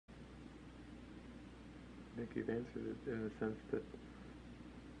I think you've answered it in the sense that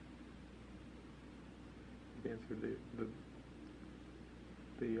you've answered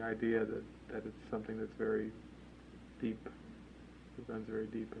the idea that it's something that's very deep. It runs very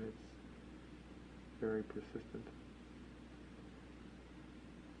deep and it's very persistent.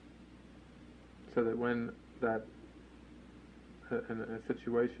 So that when that a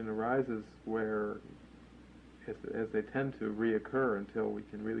situation arises where, as they tend to reoccur until we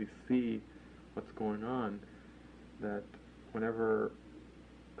can really see what's going on, that whenever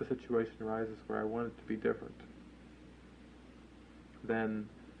a situation arises where I want it to be different, then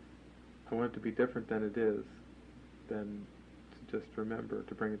I want it to be different than it is, then to just remember,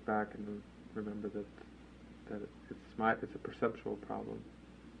 to bring it back and remember that it's a perceptual problem.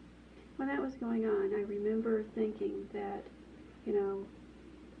 When that was going on, I remember thinking that,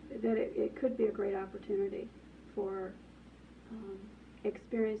 that it could be a great opportunity for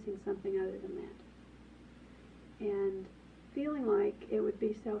experiencing something other than that. And feeling like it would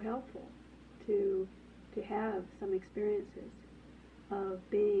be so helpful to have some experiences of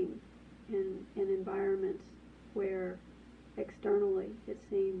being in environments where externally it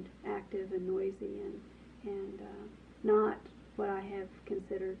seemed active and noisy and not what I have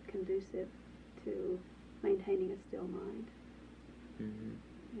considered conducive to maintaining a still mind. Mm-hmm.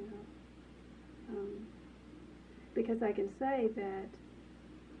 Because I can say that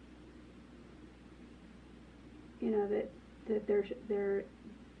that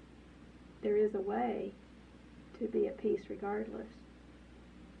there is a way to be at peace regardless,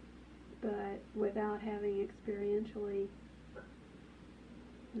 but without having experientially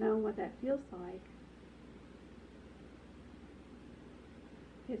known what that feels like,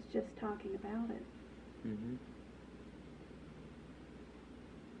 it's just talking about it. Mm-hmm.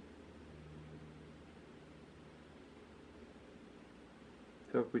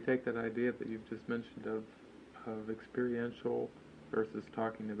 So if we take that idea that you've just mentioned of experiential versus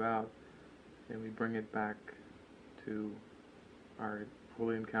talking about, and we bring it back to our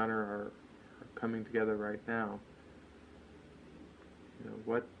holy encounter, our coming together right now,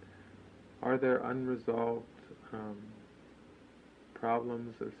 what are there unresolved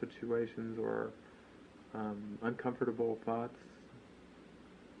problems or situations or uncomfortable thoughts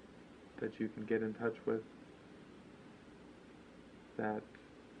that you can get in touch with that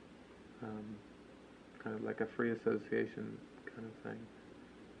kind of like a free association kind of thing?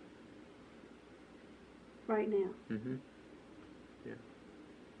 Right now. Mm-hmm. Yeah.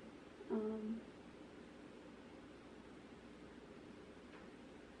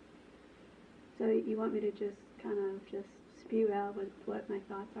 So you want me to just kind of just spew out what my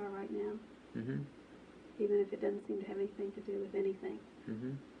thoughts are right now? Mm-hmm. Even if it doesn't seem to have anything to do with anything?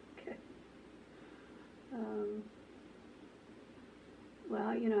 Mm-hmm. Okay. Well,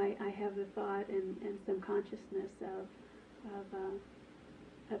 I have the thought and some consciousness of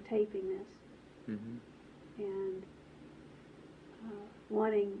taping this, Mm-hmm. and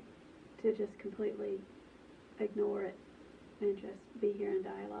wanting to just completely ignore it and just be here in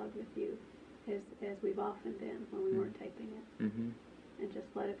dialogue with you, as we've often been when we weren't taping it, Mm-hmm. and just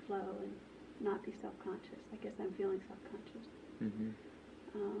let it flow and not be self-conscious. I guess I'm feeling self-conscious. Mm-hmm.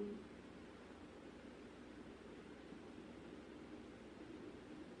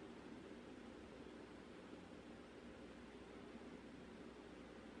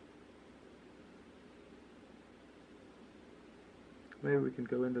 Maybe we can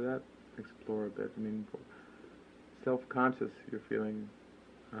go into that, explore a bit. I mean, self-conscious, you're feeling,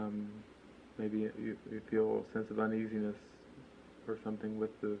 maybe you feel a sense of uneasiness or something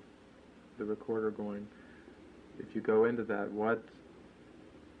with the recorder going. If you go into that, what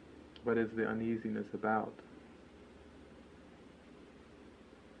is the uneasiness about?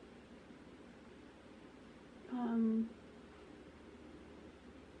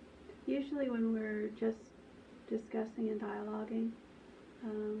 Usually when we're just discussing and dialoguing,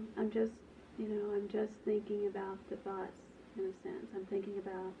 I'm just thinking about the thoughts, in a sense. I'm thinking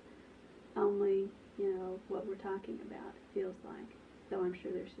about only, what we're talking about, it feels like. Though I'm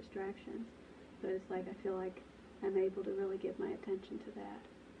sure there's distractions. But it's like I feel like I'm able to really give my attention to that.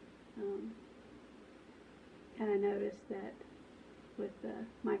 And I noticed that with the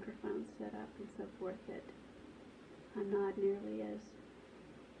microphone set up and so forth that I'm not nearly as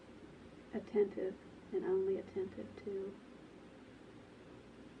attentive and only attentive to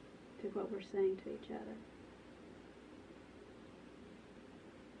what we're saying to each other.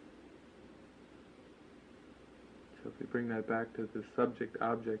 So if we bring that back to the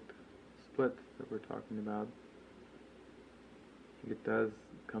subject-object split that we're talking about, it does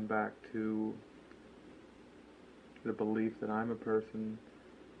come back to the belief that I'm a person,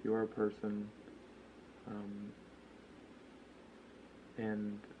 you're a person,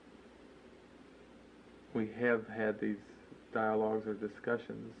 And we have had these dialogues or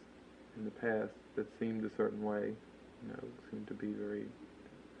discussions in the past that seemed a certain way, seemed to be very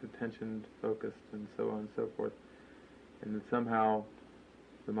attention focused and so on and so forth, and that somehow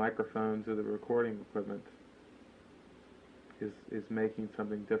the microphones or the recording equipment is making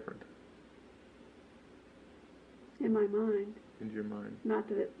something different. In my mind. In your mind. Not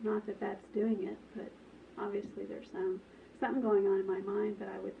that that's doing it, but obviously there's something going on in my mind, but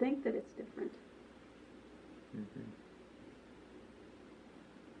I would think that it's different. Mm-hmm.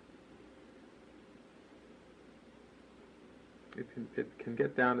 It can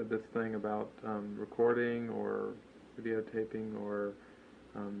get down to this thing about recording or videotaping or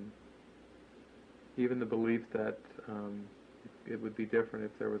even the belief that it would be different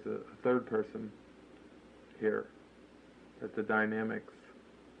if there was a third person here, that the dynamics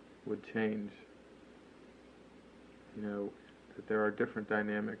would change. That there are different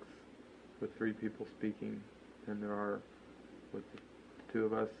dynamics with three people speaking than there are with the two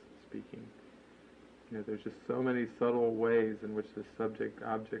of us speaking. There's just so many subtle ways in which the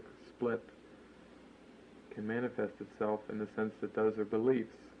subject-object split can manifest itself in the sense that those are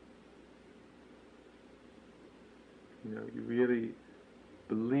beliefs. You really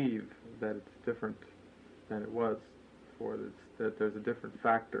believe that it's different than it was before, that there's a different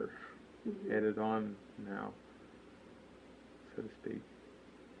factor added on now, so to speak.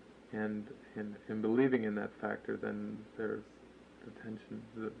 And in believing in that factor, then there's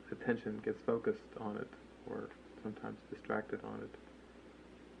the attention gets focused on it, or sometimes distracted on it,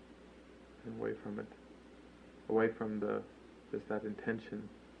 and away from it, away from just that intention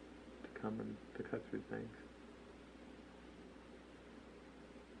to come and to cut through things.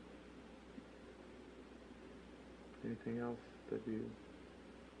 Anything else that you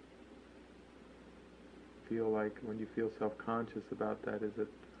feel like when you feel self-conscious about that? Is it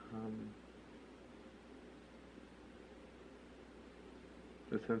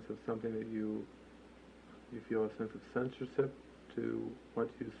a sense of something that you feel a sense of censorship to what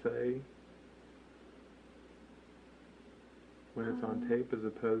you say when it's on tape as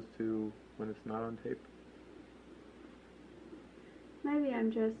opposed to when it's not on tape? Maybe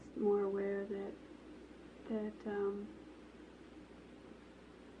I'm just more aware that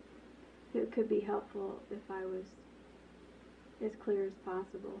it could be helpful if I was as clear as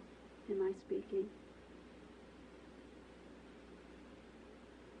possible in my speaking.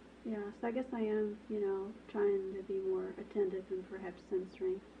 Yeah, so I guess I am, trying to be more attentive and perhaps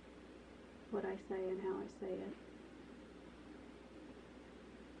censoring what I say and how I say it.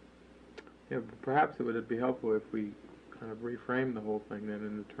 Yeah, but perhaps it would be helpful if we kind of reframe the whole thing then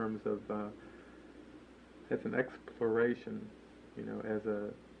in the terms of as an exploration, as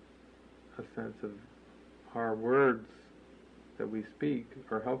a sense of our words that we speak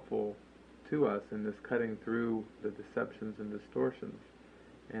are helpful to us in this cutting through the deceptions and distortions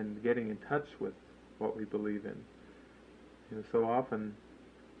and getting in touch with what we believe in. So often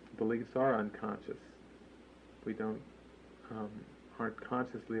beliefs are unconscious. We aren't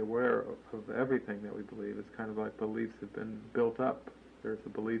consciously aware of everything that we believe. It's kind of like beliefs have been built up. There's a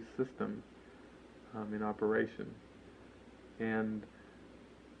belief system in operation, and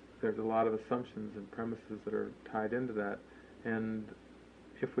there's a lot of assumptions and premises that are tied into that. And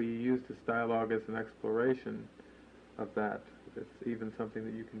if we use this dialogue as an exploration of that, it's even something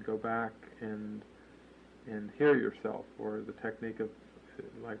that you can go back and hear yourself, or the technique of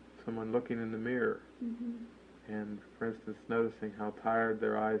like someone looking in the mirror, and for instance noticing how tired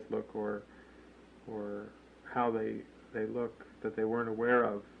their eyes look, or how they look that they weren't aware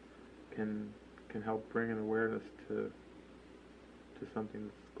of, can help bring an awareness to something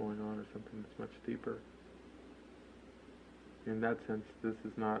that's going on, or something that's much deeper. In that sense, this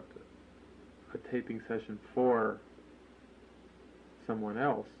is not a taping session for someone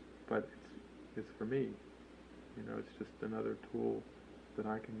else, but it's for me. It's just another tool that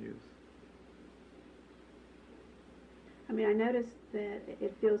I can use. I mean, I notice that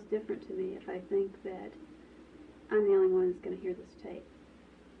it feels different to me if I think that I'm the only one that's going to hear this tape,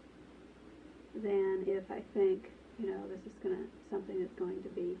 than if I think, this is something that's going to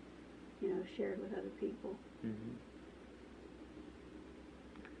be, shared with other people. Mm-hmm.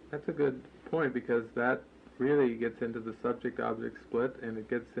 That's a good point, because that really gets into the subject-object split, and it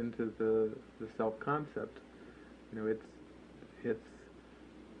gets into the self-concept.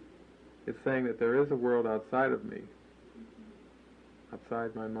 It's saying that there is a world outside of me,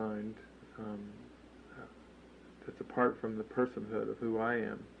 outside my mind, that's apart from the personhood of who I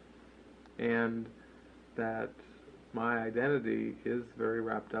am, and that my identity is very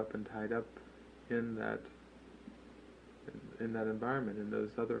wrapped up and tied up in that environment, in those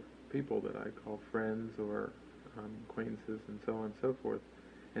other people that I call friends or acquaintances and so on and so forth,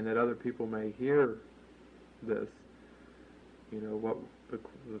 and that other people may hear this. What the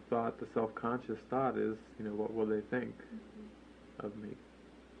thought, the self-conscious thought is, what will they think of me?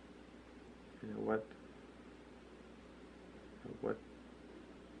 What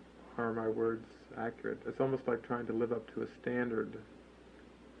are my words accurate? It's almost like trying to live up to a standard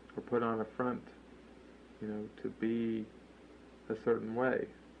or put on a front, to be a certain way,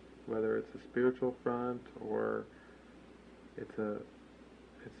 whether it's a spiritual front or it's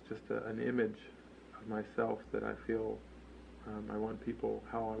just an image of myself that I feel how I want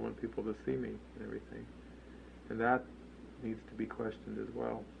people to see me and everything, and that needs to be questioned as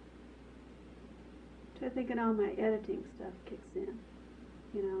well. So I think and all my editing stuff kicks in,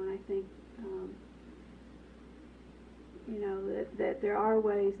 and I think that there are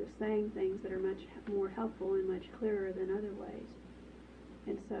ways of saying things that are much more helpful and much clearer than other ways.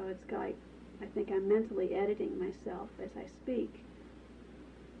 And so it's like, I think I'm mentally editing myself as I speak,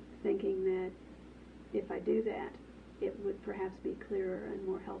 thinking that if I do that, it would perhaps be clearer and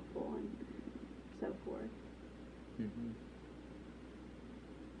more helpful and so forth. Mm-hmm.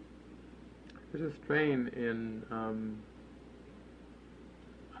 There's a strain in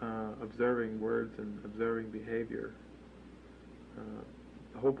observing words and observing behavior.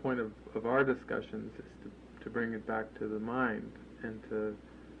 The whole point of our discussions is to bring it back to the mind and to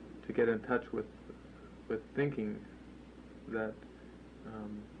get in touch with thinking that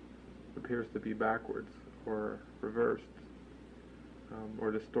appears to be backwards or reversed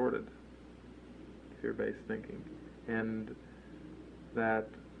or distorted, fear-based thinking, and that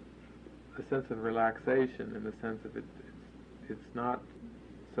a sense of relaxation and a sense of it's not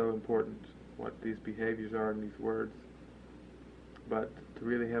so important what these behaviors are and these words, but to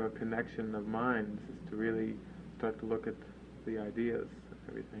really have a connection of minds is to really start to look at the ideas and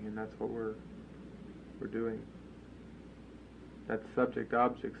everything, and that's what we're doing. That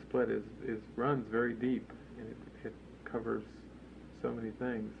subject-object split runs very deep, and it covers so many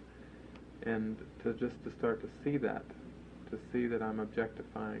things, and to start to see that I'm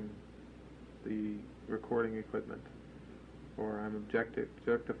objectifying the recording equipment, or I'm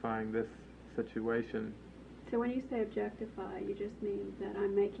objectifying this situation. So when you say objectify, you just mean that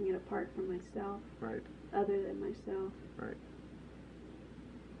I'm making it apart from myself, right? Other than myself, right?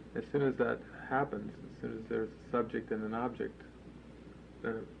 As soon as that happens, as soon as there's a subject and an object,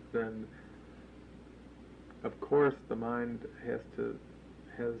 then of course the mind has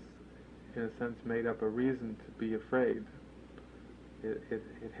in a sense made up a reason to be afraid. It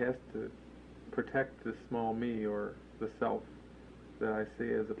has to protect the small me, or the self that I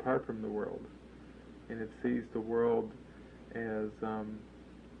see as apart from the world, and it sees the world as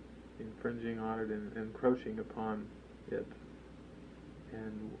infringing on it and encroaching upon it,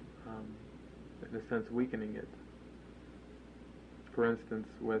 and in a sense weakening it. For instance,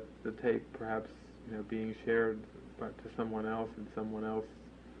 with the tape perhaps being shared to someone else, and someone else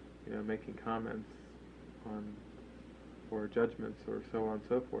making comments on or judgments or so on and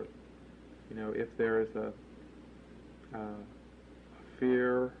so forth. If there is a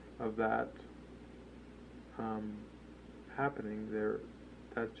fear of that happening,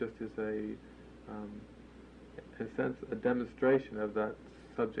 that just is in a sense, a demonstration of that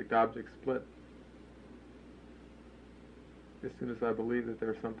subject-object split. As soon as I believe that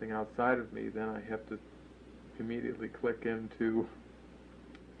there's something outside of me, then I have to immediately click into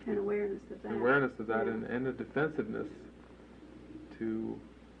an awareness of that, yeah. and a defensiveness to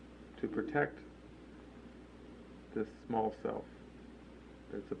protect this small self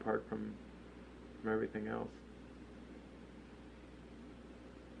that's apart from everything else.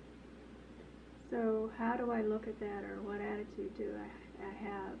 So how do I look at that, or what attitude do I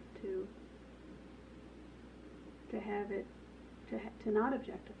have to have it, to not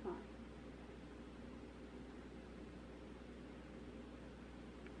objectify?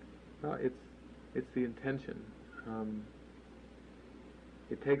 Well, it's the intention.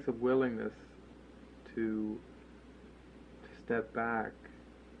 It takes a willingness to step back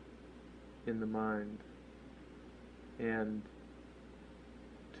in the mind and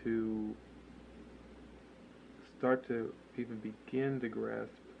to start to even begin to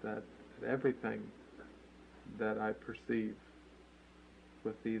grasp that everything that I perceive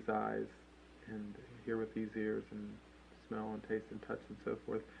with these eyes and hear with these ears and smell and taste and touch and so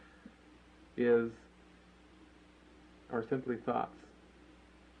forth are simply thoughts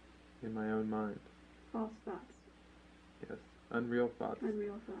in my own mind. False thoughts. Yes, unreal thoughts.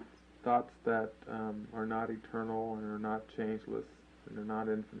 Unreal thoughts. Thoughts that are not eternal and are not changeless and are not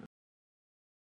infinite.